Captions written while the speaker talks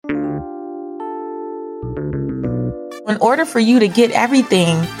In order for you to get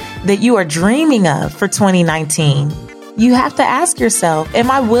everything that you are dreaming of for 2019, you have to ask yourself, am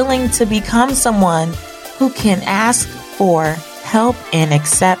I willing to become someone who can ask for help and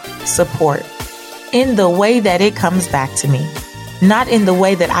accept support in the way that it comes back to me, not in the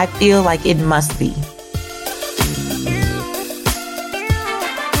way that I feel like it must be?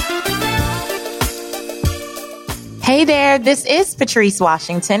 Hey there, this is Patrice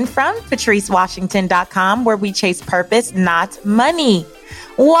Washington from patricewashington.com, where we chase purpose, not money.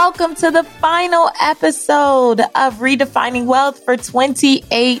 Welcome to the final episode of Redefining Wealth for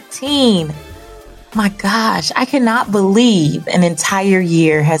 2018. My gosh, I cannot believe an entire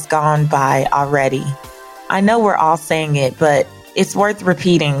year has gone by already. I know we're all saying it, but it's worth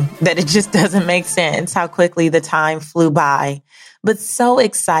repeating that it just doesn't make sense how quickly the time flew by. But so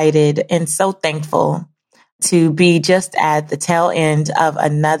excited and so thankful to be just at the tail end of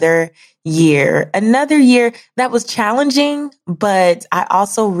another year that was challenging, but I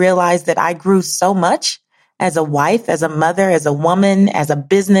also realized that I grew so much as a wife, as a mother, as a woman, as a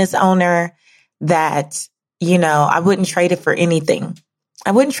business owner that, I wouldn't trade it for anything.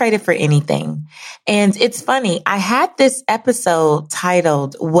 And it's funny, I had this episode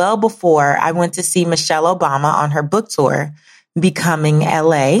titled well before I went to see Michelle Obama on her book tour, Becoming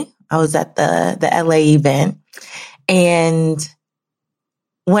LA. I was at the LA event. And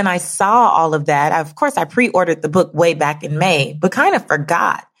when I saw all of that, of course, I pre-ordered the book way back in May, but kind of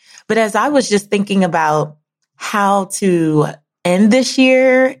forgot. But as I was just thinking about how to end this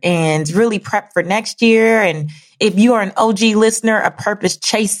year and really prep for next year, and if you are an OG listener, a purpose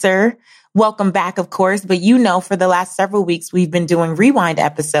chaser, welcome back, of course. But for the last several weeks, we've been doing rewind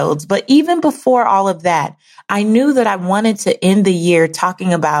episodes. But even before all of that, I knew that I wanted to end the year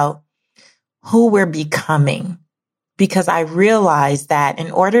talking about who we're becoming, because I realized that in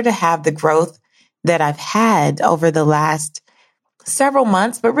order to have the growth that I've had over the last several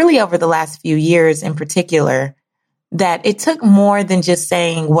months, but really over the last few years in particular, that it took more than just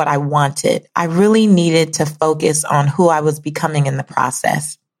saying what I wanted. I really needed to focus on who I was becoming in the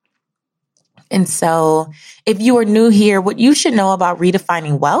process. And so if you are new here, what you should know about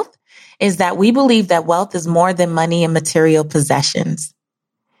Redefining Wealth is that we believe that wealth is more than money and material possessions.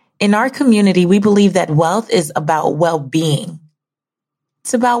 In our community, we believe that wealth is about well-being.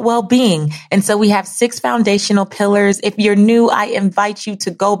 It's about well-being. And so we have 6 foundational pillars. If you're new, I invite you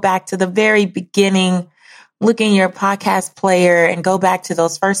to go back to the very beginning, look in your podcast player and go back to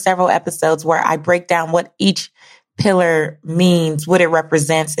those first several episodes where I break down what each pillar means, what it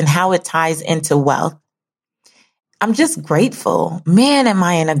represents, and how it ties into wealth. I'm just grateful. Man, am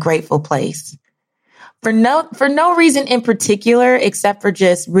I in a grateful place. For no reason in particular, except for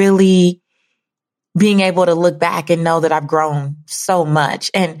just really being able to look back and know that I've grown so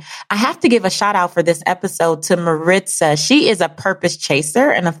much. And I have to give a shout out for this episode to Maritza. She is a purpose chaser,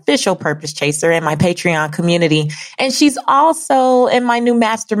 an official purpose chaser in my Patreon community. And she's also in my new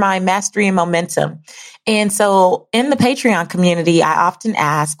mastermind, Mastery and Momentum. And so in the Patreon community, I often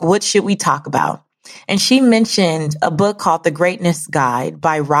ask, what should we talk about? And she mentioned a book called The Greatness Guide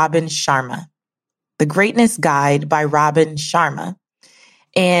by Robin Sharma. The Greatness Guide by Robin Sharma.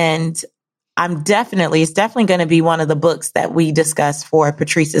 And it's definitely going to be one of the books that we discuss for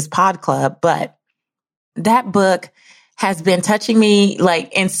Patrice's Pod Club. But that book has been touching me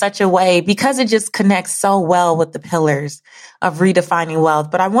in such a way because it just connects so well with the pillars of redefining wealth.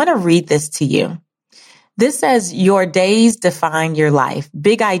 But I want to read this to you. This says, your days define your life.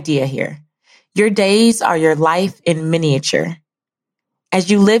 Big idea here. Your days are your life in miniature. As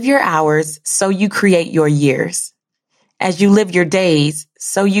you live your hours, so you create your years. As you live your days,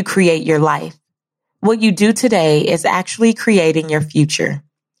 so you create your life. What you do today is actually creating your future.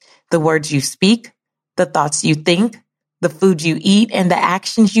 The words you speak, the thoughts you think, the food you eat, and the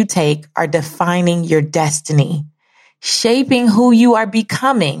actions you take are defining your destiny, shaping who you are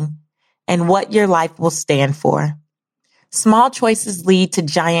becoming and what your life will stand for. Small choices lead to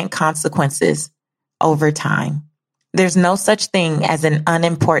giant consequences over time. There's no such thing as an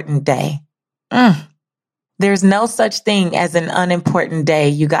unimportant day. There's no such thing as an unimportant day,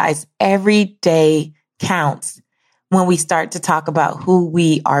 you guys. Every day counts when we start to talk about who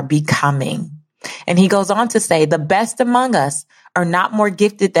we are becoming. And he goes on to say, the best among us are not more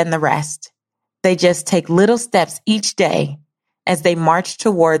gifted than the rest. They just take little steps each day as they march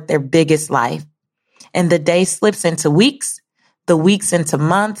toward their biggest life. And the day slips into weeks, the weeks into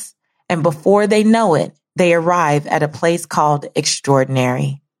months, and before they know it, they arrive at a place called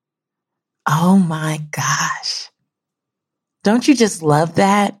extraordinary. Oh my gosh. Don't you just love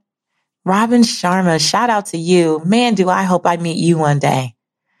that? Robin Sharma, shout out to you. Man, do I hope I meet you one day.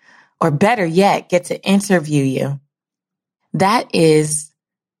 or better yet, get to interview you. That is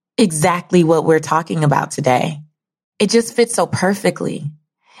exactly what we're talking about today. It just fits so perfectly.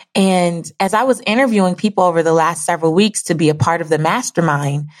 And as I was interviewing people over the last several weeks to be a part of the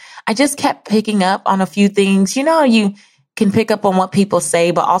mastermind, I just kept picking up on a few things. You know, you can pick up on what people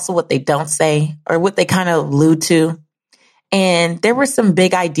say, but also what they don't say or what they kind of allude to. And there were some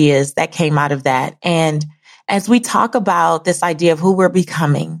big ideas that came out of that. And as we talk about this idea of who we're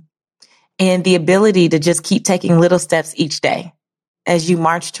becoming and the ability to just keep taking little steps each day as you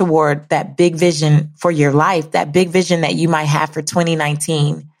march toward that big vision for your life, that big vision that you might have for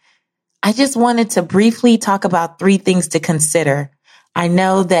 2019, I just wanted to briefly talk about 3 things to consider. I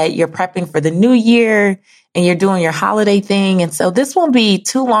know that you're prepping for the new year and you're doing your holiday thing. And so this won't be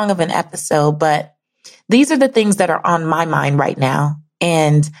too long of an episode, but these are the things that are on my mind right now.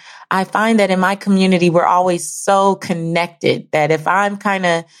 And I find that in my community, we're always so connected that if I'm kind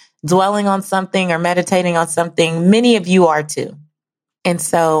of dwelling on something or meditating on something, many of you are too. And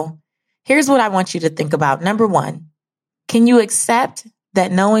so here's what I want you to think about. Number 1, can you accept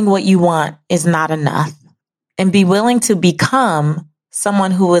that knowing what you want is not enough and be willing to become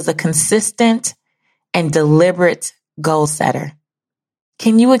someone who is a consistent and deliberate goal setter?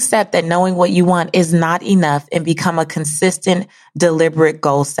 Can you accept that knowing what you want is not enough and become a consistent, deliberate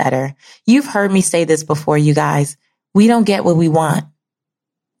goal setter? You've heard me say this before, you guys. We don't get what we want.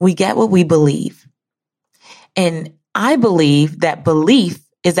 We get what we believe. And I believe that belief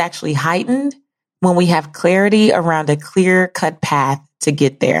is actually heightened when we have clarity around a clear-cut path to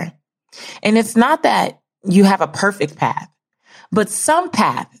get there. And it's not that you have a perfect path, but some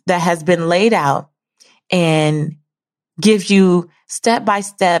path that has been laid out and gives you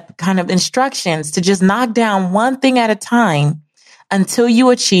step-by-step kind of instructions to just knock down one thing at a time until you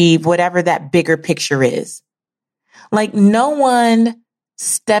achieve whatever that bigger picture is. Like no one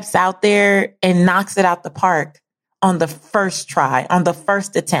steps out there and knocks it out the park on the first try, on the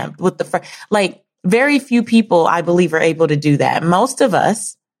first attempt with the first, like very few people, I believe, are able to do that. Most of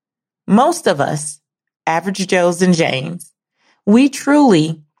us, average Joes and Janes, we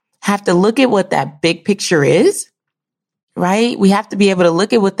truly have to look at what that big picture is, right? We have to be able to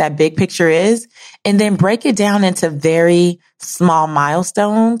look at what that big picture is and then break it down into very small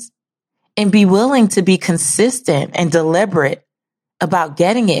milestones and be willing to be consistent and deliberate about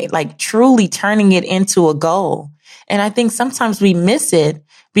getting it, like truly turning it into a goal. And I think sometimes we miss it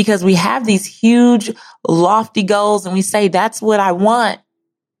because we have these huge, lofty goals and we say, that's what I want.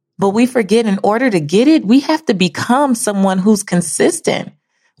 But we forget in order to get it, we have to become someone who's consistent.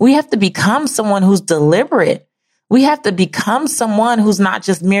 We have to become someone who's deliberate. We have to become someone who's not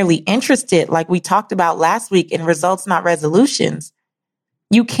just merely interested, like we talked about last week in results, not resolutions.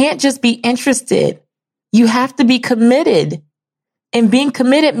 You can't just be interested. You have to be committed. And being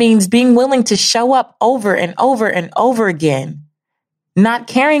committed means being willing to show up over and over and over again, not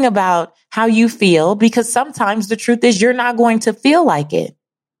caring about how you feel, because sometimes the truth is you're not going to feel like it.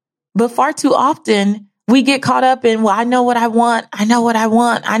 But far too often we get caught up in, well, I know what I want. I know what I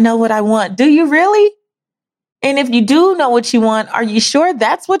want. I know what I want. Do you really? And if you do know what you want, are you sure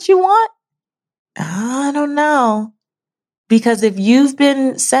that's what you want? I don't know. Because if you've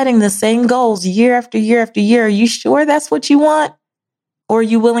been setting the same goals year after year after year, are you sure that's what you want? Or are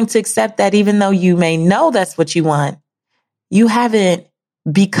you willing to accept that even though you may know that's what you want, you haven't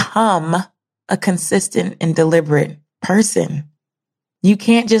become a consistent and deliberate person? You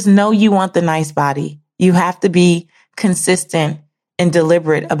can't just know you want the nice body. You have to be consistent and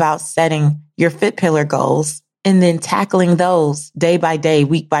deliberate about setting your fit pillar goals and then tackling those day by day,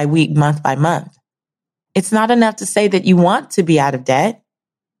 week by week, month by month. It's not enough to say that you want to be out of debt.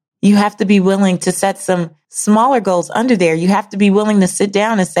 You have to be willing to set some smaller goals under there. You have to be willing to sit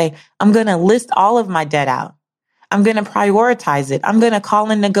down and say, I'm going to list all of my debt out. I'm going to prioritize it. I'm going to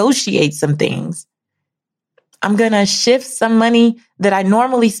call and negotiate some things. I'm going to shift some money that I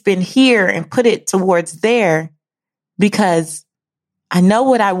normally spend here and put it towards there because I know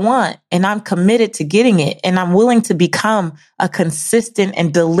what I want and I'm committed to getting it. And I'm willing to become a consistent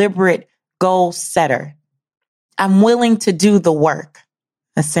and deliberate goal setter. I'm willing to do the work,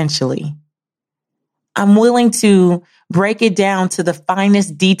 essentially. I'm willing to break it down to the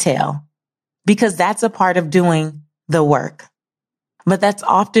finest detail because that's a part of doing the work. But that's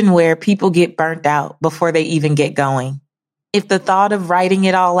often where people get burnt out before they even get going. If the thought of writing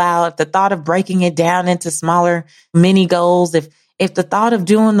it all out, if the thought of breaking it down into smaller mini goals, if the thought of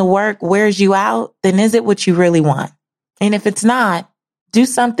doing the work wears you out, then is it what you really want? And if it's not, do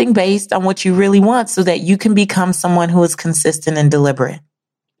something based on what you really want so that you can become someone who is consistent and deliberate.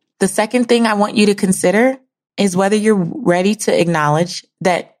 The second thing I want you to consider is whether you're ready to acknowledge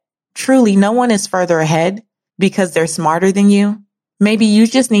that Truly, no one is further ahead because they're smarter than you. Maybe you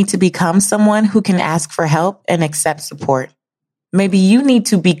just need to become someone who can ask for help and accept support. Maybe you need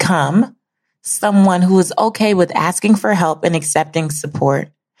to become someone who is okay with asking for help and accepting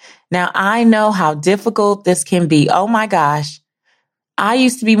support. Now, I know how difficult this can be. Oh my gosh. I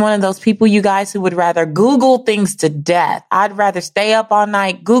used to be one of those people, you guys, who would rather Google things to death. I'd rather stay up all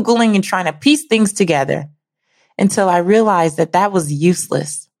night Googling and trying to piece things together until I realized that that was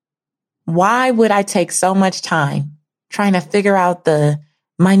useless. Why would I take so much time trying to figure out the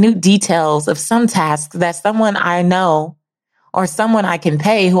minute details of some tasks that someone I know or someone I can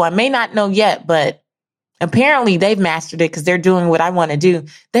pay who I may not know yet, but apparently they've mastered it because they're doing what I want to do.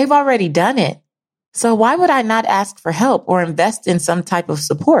 They've already done it. So why would I not ask for help or invest in some type of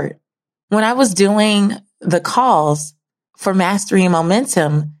support? When I was doing the calls for Mastery and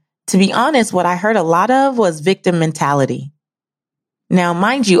Momentum, to be honest, what I heard a lot of was victim mentality. Now,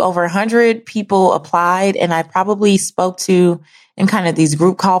 mind you, over 100 people applied, and I probably spoke to, in kind of these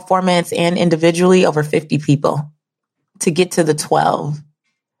group call formats and individually, over 50 people to get to the 12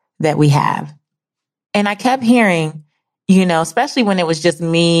 that we have. And I kept hearing, especially when it was just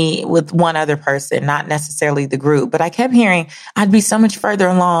me with one other person, not necessarily the group, but I kept hearing I'd be so much further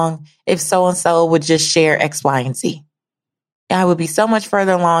along if so-and-so would just share X, Y, and Z. I would be so much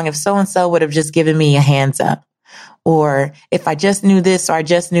further along if so-and-so would have just given me a hands up. Or if I just knew this or I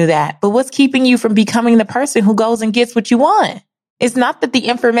just knew that. But what's keeping you from becoming the person who goes and gets what you want? It's not that the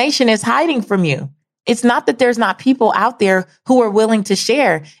information is hiding from you. It's not that there's not people out there who are willing to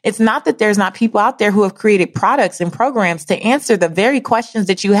share. It's not that there's not people out there who have created products and programs to answer the very questions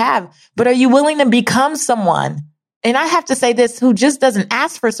that you have. But are you willing to become someone? And I have to say this, who just doesn't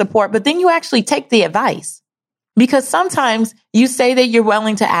ask for support, but then you actually take the advice. Because sometimes you say that you're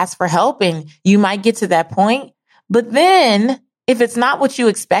willing to ask for help and you might get to that point. But then if it's not what you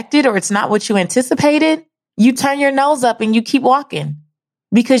expected or it's not what you anticipated, you turn your nose up and you keep walking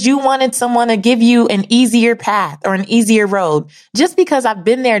because you wanted someone to give you an easier path or an easier road. Just because I've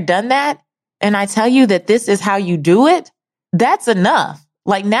been there, done that, and I tell you that this is how you do it, that's enough.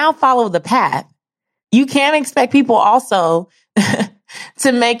 Like, now follow the path. You can't expect people also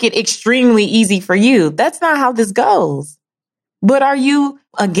to make it extremely easy for you. That's not how this goes. But are you,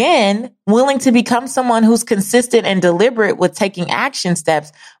 again, willing to become someone who's consistent and deliberate with taking action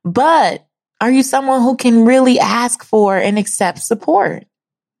steps? But are you someone who can really ask for and accept support?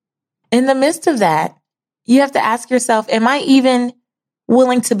 In the midst of that, you have to ask yourself, am I even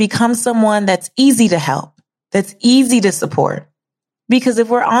willing to become someone that's easy to help, that's easy to support? Because if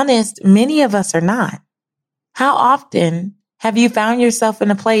we're honest, many of us are not. How often have you found yourself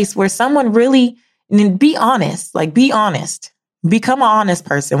in a place where someone really, be honest, become an honest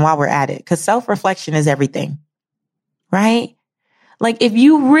person while we're at it, because self-reflection is everything, right? Like, if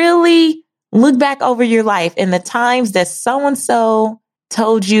you really look back over your life and the times that so-and-so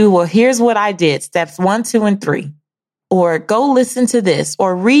told you, well, here's what I did, steps 1, 2, and 3, or go listen to this,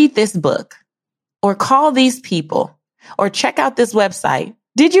 or read this book, or call these people, or check out this website.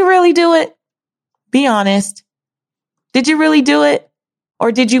 Did you really do it? Be honest. Did you really do it?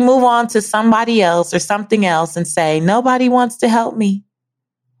 Or did you move on to somebody else or something else and say, nobody wants to help me?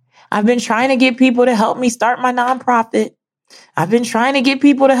 I've been trying to get people to help me start my nonprofit. I've been trying to get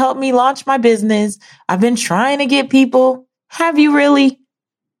people to help me launch my business. I've been trying to get people. Have you really?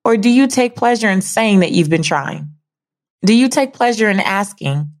 Or do you take pleasure in saying that you've been trying? Do you take pleasure in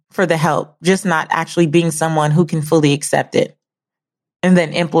asking for the help, just not actually being someone who can fully accept it and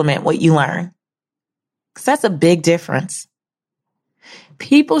then implement what you learn? Because that's a big difference.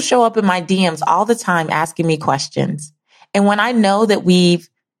 People show up in my DMs all the time asking me questions. And when I know that we've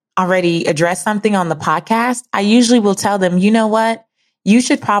already addressed something on the podcast, I usually will tell them, you know what? You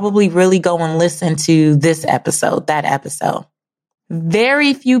should probably really go and listen to this episode, that episode.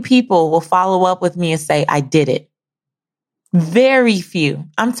 Very few people will follow up with me and say, I did it. Very few.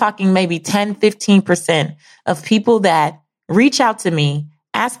 I'm talking maybe 10, 15% of people that reach out to me,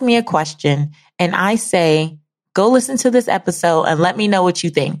 ask me a question, and I say, go listen to this episode and let me know what you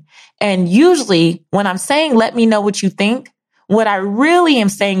think. And usually when I'm saying, let me know what you think, what I really am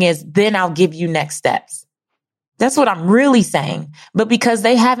saying is, then I'll give you next steps. That's what I'm really saying. But because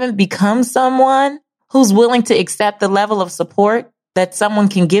they haven't become someone who's willing to accept the level of support that someone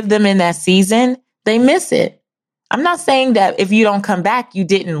can give them in that season, they miss it. I'm not saying that if you don't come back, you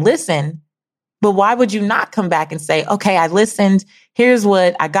didn't listen, but why would you not come back and say, okay, I listened, here's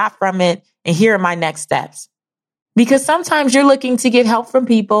what I got from it, and here are my next steps? Because sometimes you're looking to get help from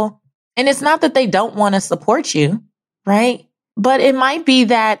people, and it's not that they don't want to support you, right? But it might be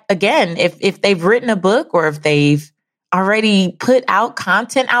that, again, if they've written a book or if they've already put out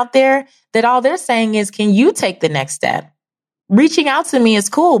content out there that all they're saying is, can you take the next step? Reaching out to me is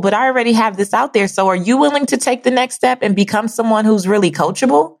cool, but I already have this out there. So are you willing to take the next step and become someone who's really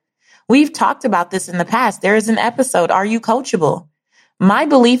coachable? We've talked about this in the past. There is an episode, Are You Coachable? My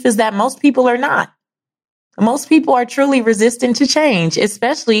belief is that most people are not. Most people are truly resistant to change,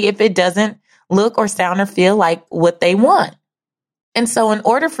 especially if it doesn't look or sound or feel like what they want. And so in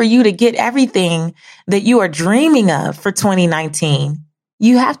order for you to get everything that you are dreaming of for 2019,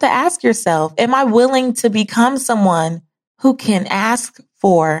 you have to ask yourself, am I willing to become someone who can ask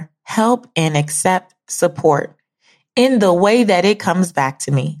for help and accept support in the way that it comes back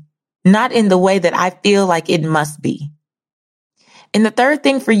to me, not in the way that I feel like it must be? And the third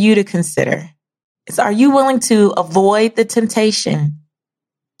thing for you to consider is, are you willing to avoid the temptation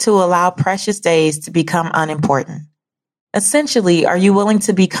to allow precious days to become unimportant? Essentially, are you willing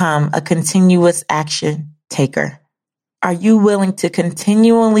to become a continuous action taker? Are you willing to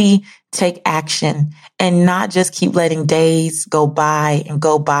continually take action and not just keep letting days go by and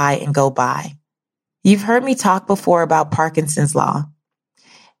go by and go by? You've heard me talk before about Parkinson's law.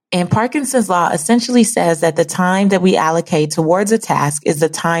 And Parkinson's law essentially says that the time that we allocate towards a task is the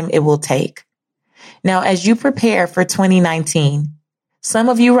time it will take. Now, as you prepare for 2019, some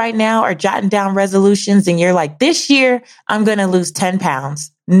of you right now are jotting down resolutions and you're like, this year, I'm going to lose 10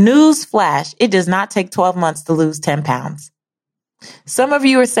 pounds. News flash, it does not take 12 months to lose 10 pounds. Some of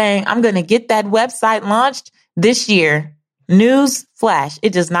you are saying, I'm going to get that website launched this year. News flash,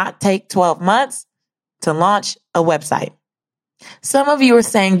 it does not take 12 months to launch a website. Some of you are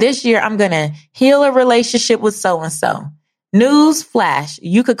saying, this year, I'm going to heal a relationship with so-and-so. News flash,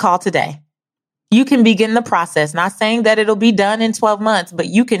 you could call today. You can begin the process. Not saying that it'll be done in 12 months, but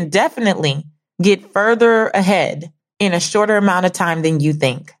you can definitely get further ahead in a shorter amount of time than you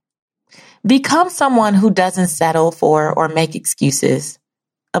think. Become someone who doesn't settle for or make excuses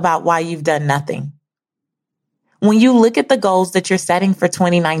about why you've done nothing. When you look at the goals that you're setting for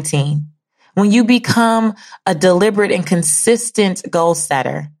 2019, when you become a deliberate and consistent goal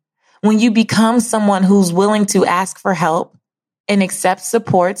setter, when you become someone who's willing to ask for help and accept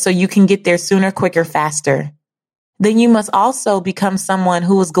support so you can get there sooner, quicker, faster, then you must also become someone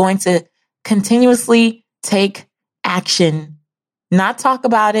who is going to continuously take action, not talk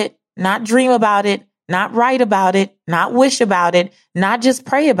about it, not dream about it, not write about it, not wish about it, not just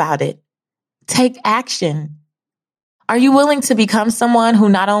pray about it. Take action. Are you willing to become someone who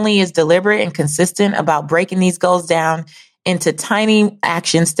not only is deliberate and consistent about breaking these goals down into tiny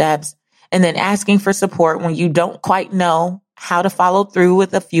action steps and then asking for support when you don't quite know how to follow through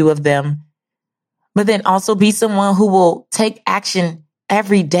with a few of them, but then also be someone who will take action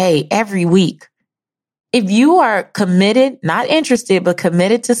every day, every week? If you are committed, not interested, but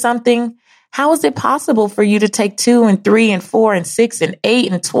committed to something, how is it possible for you to take 2 and 3 and 4 and 6 and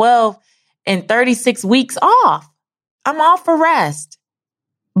 8 and 12 and 36 weeks off? I'm all for rest,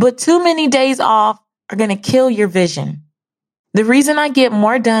 but too many days off are going to kill your vision. The reason I get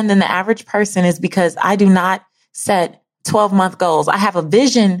more done than the average person is because I do not set 12-month goals. I have a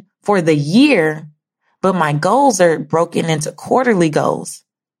vision for the year, but my goals are broken into quarterly goals,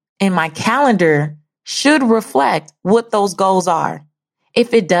 and my calendar should reflect what those goals are.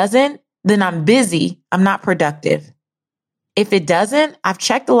 If it doesn't, then I'm busy. I'm not productive. If it doesn't, I've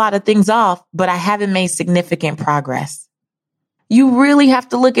checked a lot of things off, but I haven't made significant progress. You really have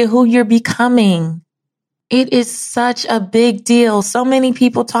to look at who you're becoming. It is such a big deal. So many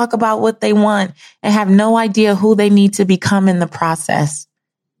people talk about what they want and have no idea who they need to become in the process.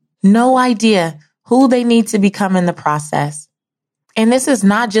 No idea who they need to become in the process. And this is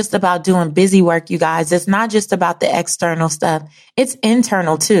not just about doing busy work, you guys. It's not just about the external stuff. It's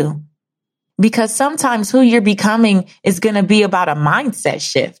internal too. Because sometimes who you're becoming is going to be about a mindset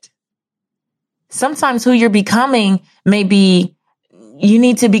shift. Sometimes who you're becoming may be, you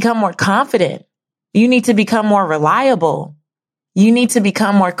need to become more confident. You need to become more reliable. You need to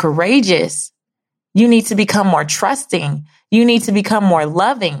become more courageous. You need to become more trusting. You need to become more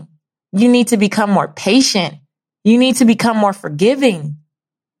loving. You need to become more patient. You need to become more forgiving.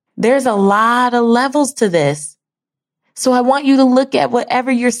 There's a lot of levels to this. So I want you to look at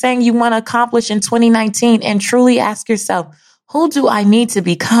whatever you're saying you want to accomplish in 2019 and truly ask yourself, who do I need to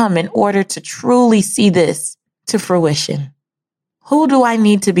become in order to truly see this to fruition? Who do I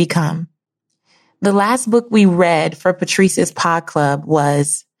need to become? The last book we read for Patrice's Pod Club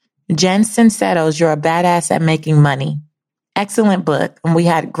was Jen Sincero's You're a Badass at Making Money. Excellent book. And we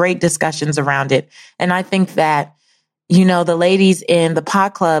had great discussions around it. And I think that, the ladies in the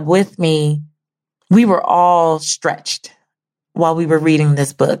Pod Club with me, we were all stretched while we were reading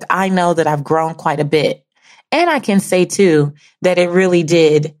this book. I know that I've grown quite a bit. And I can say too, that it really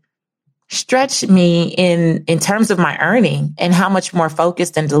did stretch me in terms of my earning and how much more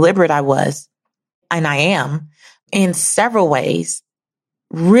focused and deliberate I was. And I am in several ways.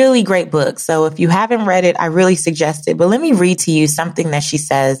 Really great book. So if you haven't read it, I really suggest it. But let me read to you something that she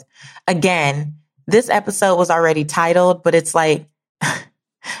says. Again, this episode was already titled, but it's like,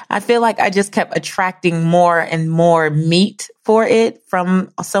 I feel like I just kept attracting more and more meat for it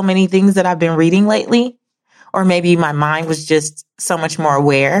from so many things that I've been reading lately. Or maybe my mind was just so much more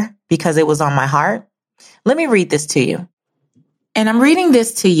aware because it was on my heart. Let me read this to you. And I'm reading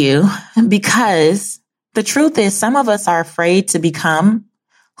this to you because the truth is some of us are afraid to become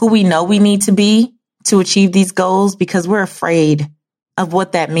who we know we need to be to achieve these goals because we're afraid of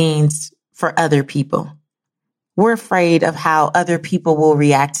what that means for other people. We're afraid of how other people will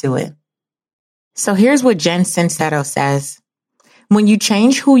react to it. So here's what Jen Sincero says. When you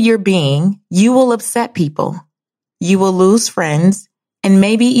change who you're being, you will upset people. You will lose friends and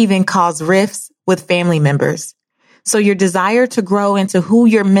maybe even cause rifts with family members. So your desire to grow into who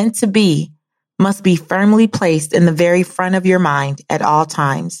you're meant to be must be firmly placed in the very front of your mind at all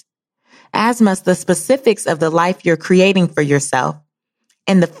times, as must the specifics of the life you're creating for yourself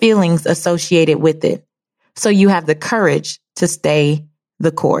and the feelings associated with it. So you have the courage to stay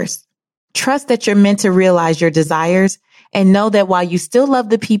the course. Trust that you're meant to realize your desires and know that while you still love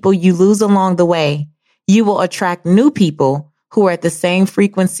the people you lose along the way, you will attract new people who are at the same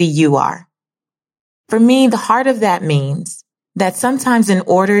frequency you are. For me, the heart of that means that sometimes in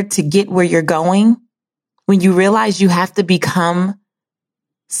order to get where you're going, when you realize you have to become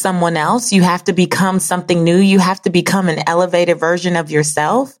someone else, you have to become something new, you have to become an elevated version of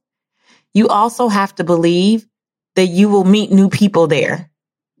yourself, you also have to believe that you will meet new people there,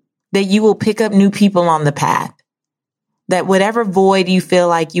 that you will pick up new people on the path, that whatever void you feel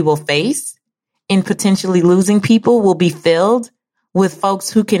like you will face in potentially losing people will be filled with folks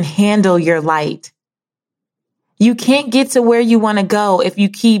who can handle your light. You can't get to where you want to go if you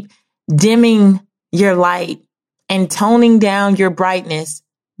keep dimming your light and toning down your brightness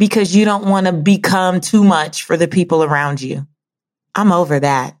because you don't want to become too much for the people around you. I'm over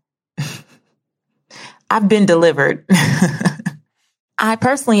that. I've been delivered. I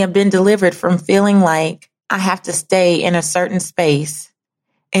personally have been delivered from feeling like I have to stay in a certain space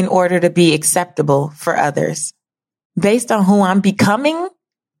in order to be acceptable for others. Based on who I'm becoming,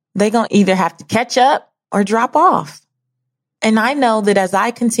 they're going to either have to catch up or drop off. And I know that as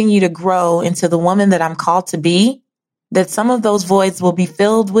I continue to grow into the woman that I'm called to be, that some of those voids will be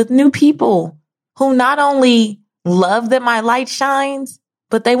filled with new people who not only love that my light shines,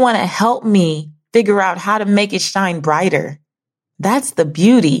 but they want to help me figure out how to make it shine brighter. That's the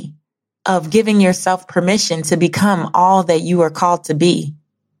beauty of giving yourself permission to become all that you are called to be.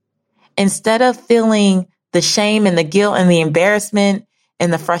 Instead of feeling the shame and the guilt and the embarrassment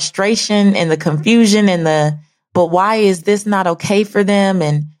and the frustration and the confusion and but why is this not okay for them?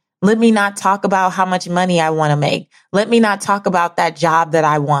 And let me not talk about how much money I want to make. Let me not talk about that job that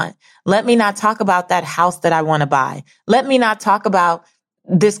I want. Let me not talk about that house that I want to buy. Let me not talk about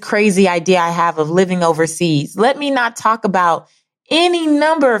this crazy idea I have of living overseas. Let me not talk about any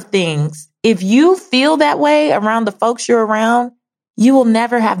number of things. If you feel that way around the folks you're around, you will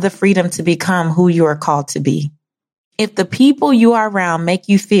never have the freedom to become who you are called to be. If the people you are around make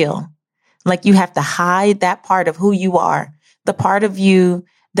you feel like you have to hide that part of who you are, the part of you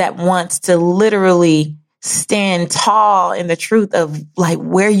that wants to literally stand tall in the truth of like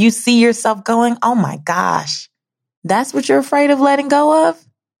where you see yourself going, oh my gosh, that's what you're afraid of letting go of?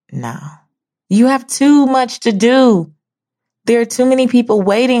 No, you have too much to do. There are too many people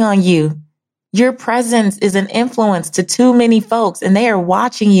waiting on you. Your presence is an influence to too many folks and they are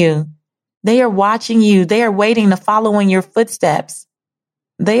watching you. They are watching you. They are waiting to follow in your footsteps.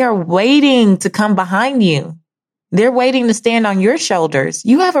 They are waiting to come behind you. They're waiting to stand on your shoulders.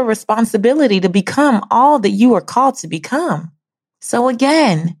 You have a responsibility to become all that you are called to become. So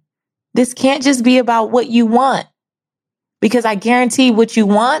again, this can't just be about what you want, because I guarantee what you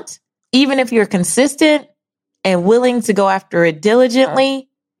want, even if you're consistent and willing to go after it diligently,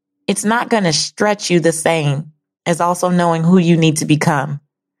 it's not going to stretch you the same as also knowing who you need to become.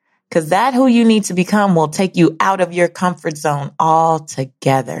 Because that who you need to become will take you out of your comfort zone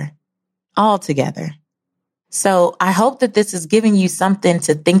altogether. Altogether. So I hope that this is giving you something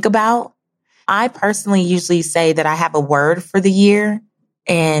to think about. I personally usually say that I have a word for the year.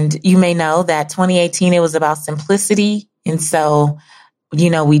 And you may know that 2018, it was about simplicity. And so, we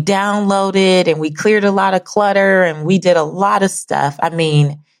downloaded and we cleared a lot of clutter and we did a lot of stuff. I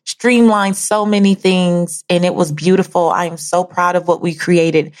mean, streamlined so many things and it was beautiful. I am so proud of what we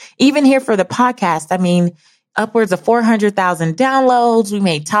created. Even here for the podcast, I mean, upwards of 400,000 downloads. We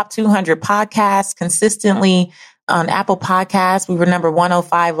made top 200 podcasts consistently on Apple Podcasts. We were number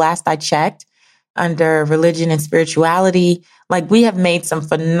 105 last I checked under religion and spirituality. Like, we have made some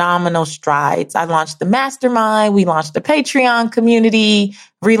phenomenal strides. I launched the mastermind. We launched the Patreon community,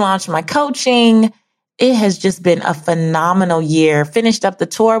 relaunched my coaching. It has just been a phenomenal year. Finished up the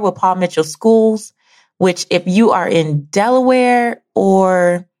tour with Paul Mitchell Schools, which if you are in Delaware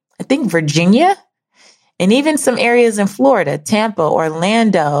or I think Virginia, and even some areas in Florida, Tampa,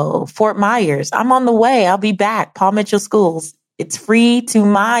 Orlando, Fort Myers, I'm on the way. I'll be back. Paul Mitchell Schools. It's free to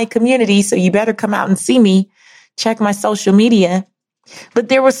my community, so you better come out and see me. Check my social media. But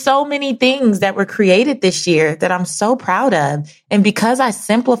there were so many things that were created this year that I'm so proud of. And because I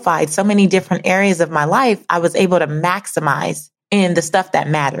simplified so many different areas of my life, I was able to maximize in the stuff that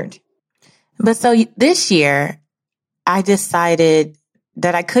mattered. But so this year, I decided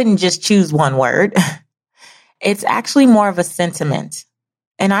that I couldn't just choose one word. It's actually more of a sentiment.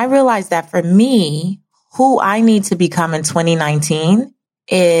 And I realized that for me, who I need to become in 2019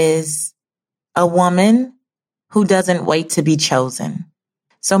 is a woman who doesn't wait to be chosen.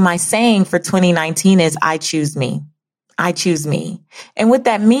 So my saying for 2019 is, I choose me. I choose me. And what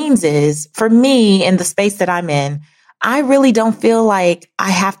that means is, for me, in the space that I'm in, I really don't feel like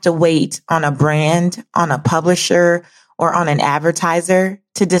I have to wait on a brand, on a publisher, or on an advertiser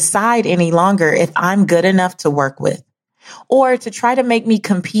to decide any longer if I'm good enough to work with, or to try to make me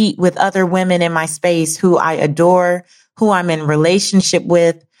compete with other women in my space who I adore, who I'm in relationship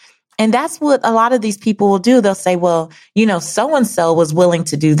with. And that's what a lot of these people will do. They'll say, well, so-and-so was willing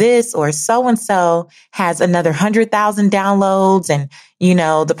to do this, or so-and-so has another 100,000 downloads. And,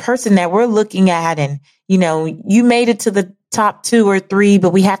 the person that we're looking at, and, you made it to the top 2 or 3,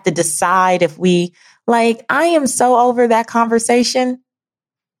 but we have to decide if I am so over that conversation.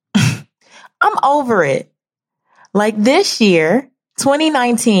 I'm over it. Like, this year,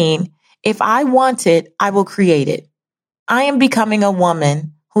 2019, if I want it, I will create it. I am becoming a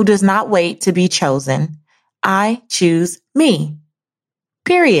woman who does not wait to be chosen. I choose me.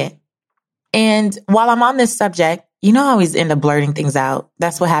 Period. And while I'm on this subject, I always end up blurting things out.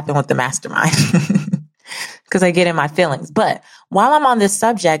 That's what happened with the mastermind, because I get in my feelings. But while I'm on this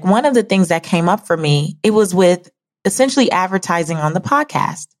subject, one of the things that came up for me, it was with essentially advertising on the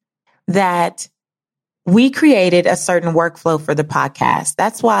podcast, that we created a certain workflow for the podcast.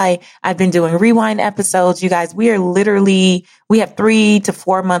 That's why I've been doing rewind episodes. You guys, we have 3 to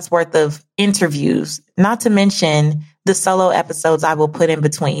 4 months worth of interviews, not to mention the solo episodes I will put in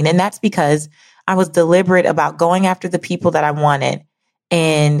between. And that's because I was deliberate about going after the people that I wanted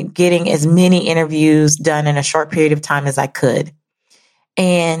and getting as many interviews done in a short period of time as I could.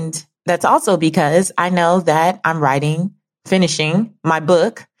 And that's also because I know that I'm finishing my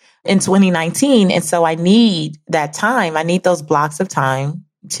book in 2019. And so I need that time. I need those blocks of time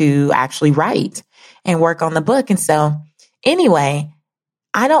to actually write and work on the book. And so anyway,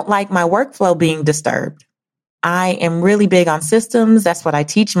 I don't like my workflow being disturbed. I am really big on systems. That's what I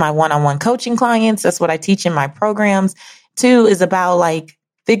teach my one-on-one coaching clients. That's what I teach in my programs. 2 is about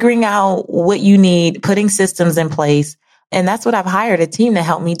figuring out what you need, putting systems in place. And that's what I've hired a team to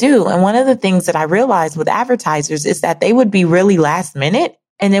help me do. And one of the things that I realized with advertisers is that they would be really last minute.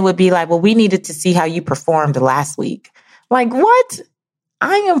 And it would be like, well, we needed to see how you performed last week. Like, what?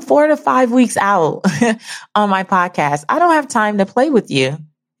 I am 4 to 5 weeks out on my podcast. I don't have time to play with you.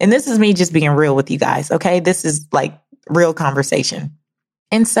 And this is me just being real with you guys. Okay. This is real conversation.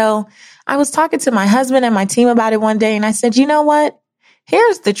 And so I was talking to my husband and my team about it one day. And I said, you know what?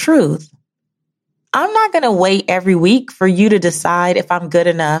 Here's the truth. I'm not going to wait every week for you to decide if I'm good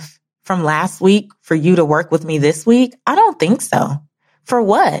enough from last week for you to work with me this week. I don't think so. For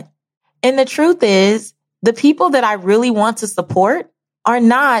what? And the truth is, the people that I really want to support are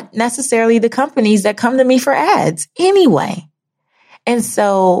not necessarily the companies that come to me for ads anyway. And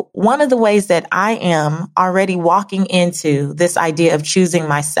so one of the ways that I am already walking into this idea of choosing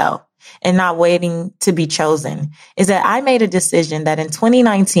myself and not waiting to be chosen is that I made a decision that in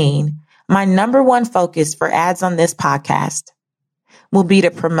 2019, my number one focus for ads on this podcast will be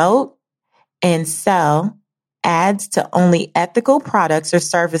to promote and sell ads to only ethical products or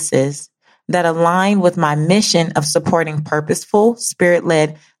services that align with my mission of supporting purposeful,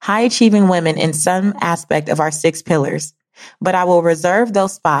 spirit-led, high-achieving women in some aspect of our 6 pillars. But I will reserve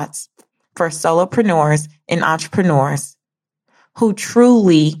those spots for solopreneurs and entrepreneurs who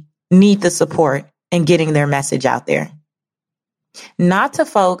truly need the support in getting their message out there. Not to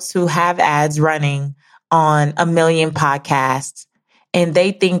folks who have ads running on a million podcasts, and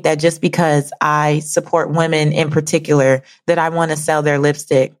they think that just because I support women in particular, that I want to sell their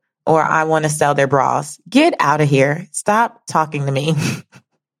lipstick or I want to sell their bras. Get out of here. Stop talking to me.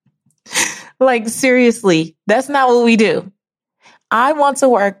 Like, seriously, that's not what we do. I want to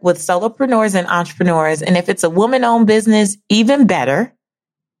work with solopreneurs and entrepreneurs. And if it's a woman-owned business, even better.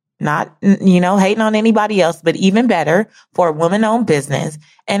 Not, hating on anybody else, but even better for a woman-owned business.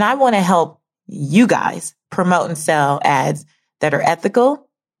 And I want to help you guys promote and sell ads that are ethical.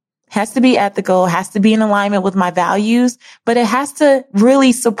 Has to be ethical, has to be in alignment with my values, but it has to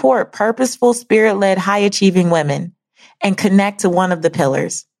really support purposeful, spirit-led, high-achieving women and connect to one of the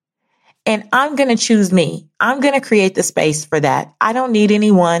pillars. And I'm going to choose me. I'm going to create the space for that. I don't need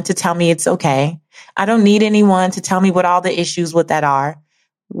anyone to tell me it's okay. I don't need anyone to tell me what all the issues with that are.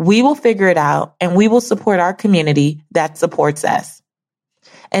 We will figure it out and we will support our community that supports us.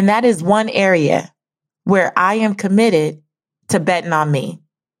 And that is one area where I am committed to betting on me,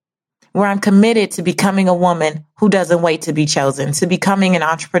 where I'm committed to becoming a woman who doesn't wait to be chosen, to becoming an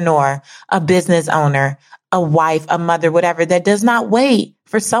entrepreneur, a business owner, a wife, a mother, whatever, that does not wait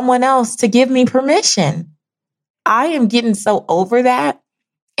for someone else to give me permission. I am getting so over that.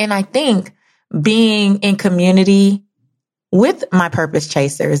 And I think being in community with my purpose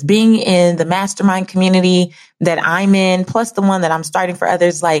chasers, being in the mastermind community that I'm in, plus the one that I'm starting for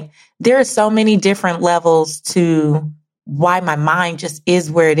others, like there are so many different levels to why my mind just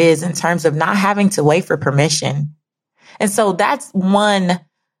is where it is in terms of not having to wait for permission. And so that's one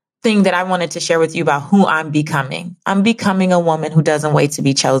thing that I wanted to share with you about who I'm becoming. I'm becoming a woman who doesn't wait to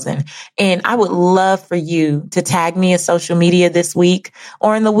be chosen. And I would love for you to tag me in social media this week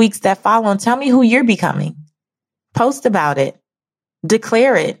or in the weeks that follow and tell me who you're becoming. Post about it.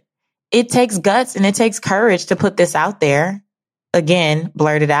 Declare it. It takes guts and it takes courage to put this out there. Again,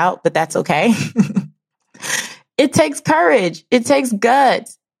 blurt it out, but that's okay. It takes courage. It takes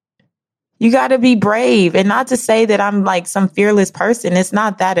guts. You got to be brave, and not to say that I'm like some fearless person. It's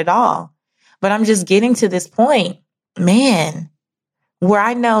not that at all. But I'm just getting to this point, man, where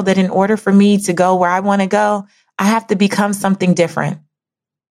I know that in order for me to go where I want to go, I have to become something different.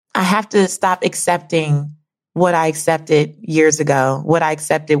 I have to stop accepting what I accepted years ago. What I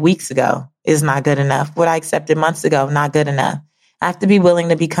accepted weeks ago is not good enough. What I accepted months ago, not good enough. I have to be willing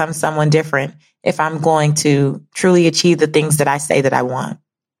to become someone different if I'm going to truly achieve the things that I say that I want.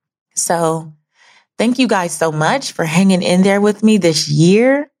 So thank you guys so much for hanging in there with me this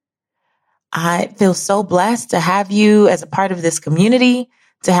year. I feel so blessed to have you as a part of this community,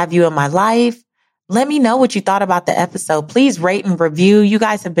 to have you in my life. Let me know what you thought about the episode. Please rate and review. You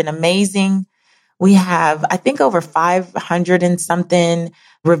guys have been amazing. We have, I think, over 500 and something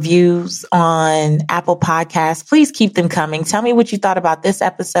reviews on Apple Podcasts. Please keep them coming. Tell me what you thought about this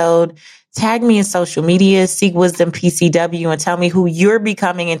episode. Tag me in social media, Seek Wisdom PCW, and tell me who you're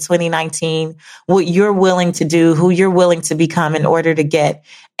becoming in 2019, what you're willing to do, who you're willing to become in order to get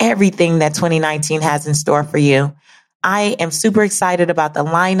everything that 2019 has in store for you. I am super excited about the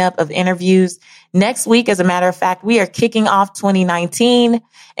lineup of interviews. Next week, as a matter of fact, we are kicking off 2019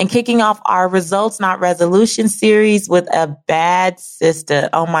 and kicking off our Results Not Resolution series with a bad sister.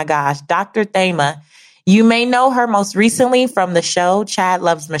 Oh my gosh, Dr. Thema. You may know her most recently from the show Chad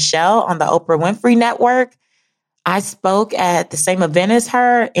Loves Michelle on the Oprah Winfrey Network. I spoke at the same event as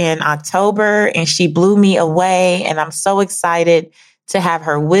her in October, and she blew me away. And I'm so excited to have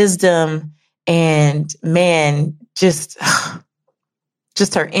her wisdom and, man, just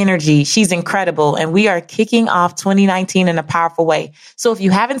her energy. She's incredible. And we are kicking off 2019 in a powerful way. So if you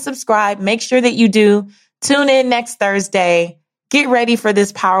haven't subscribed, make sure that you do. Tune in next Thursday. Get ready for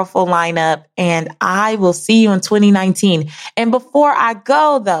this powerful lineup, and I will see you in 2019. And before I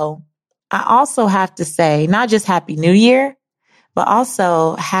go, though, I also have to say not just Happy New Year, but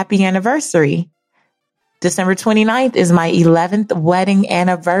also happy anniversary. December 29th is my 11th wedding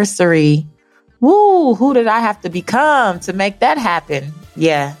anniversary. Woo, who did I have to become to make that happen?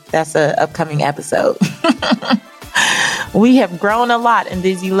 Yeah, that's an upcoming episode. We have grown a lot in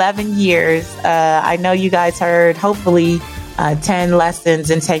these 11 years. I know you guys heard, hopefully, 10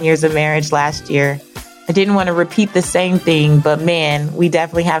 lessons in 10 years of marriage last year. I didn't want to repeat the same thing, but man, we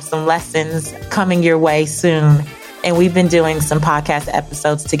definitely have some lessons coming your way soon. And we've been doing some podcast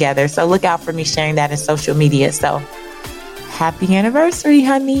episodes together. So look out for me sharing that in social media. So happy anniversary,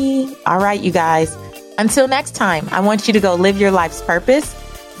 honey. All right, you guys. Until next time, I want you to go live your life's purpose,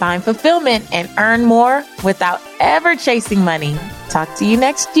 find fulfillment, and earn more without ever chasing money. Talk to you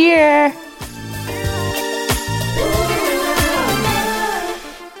next year.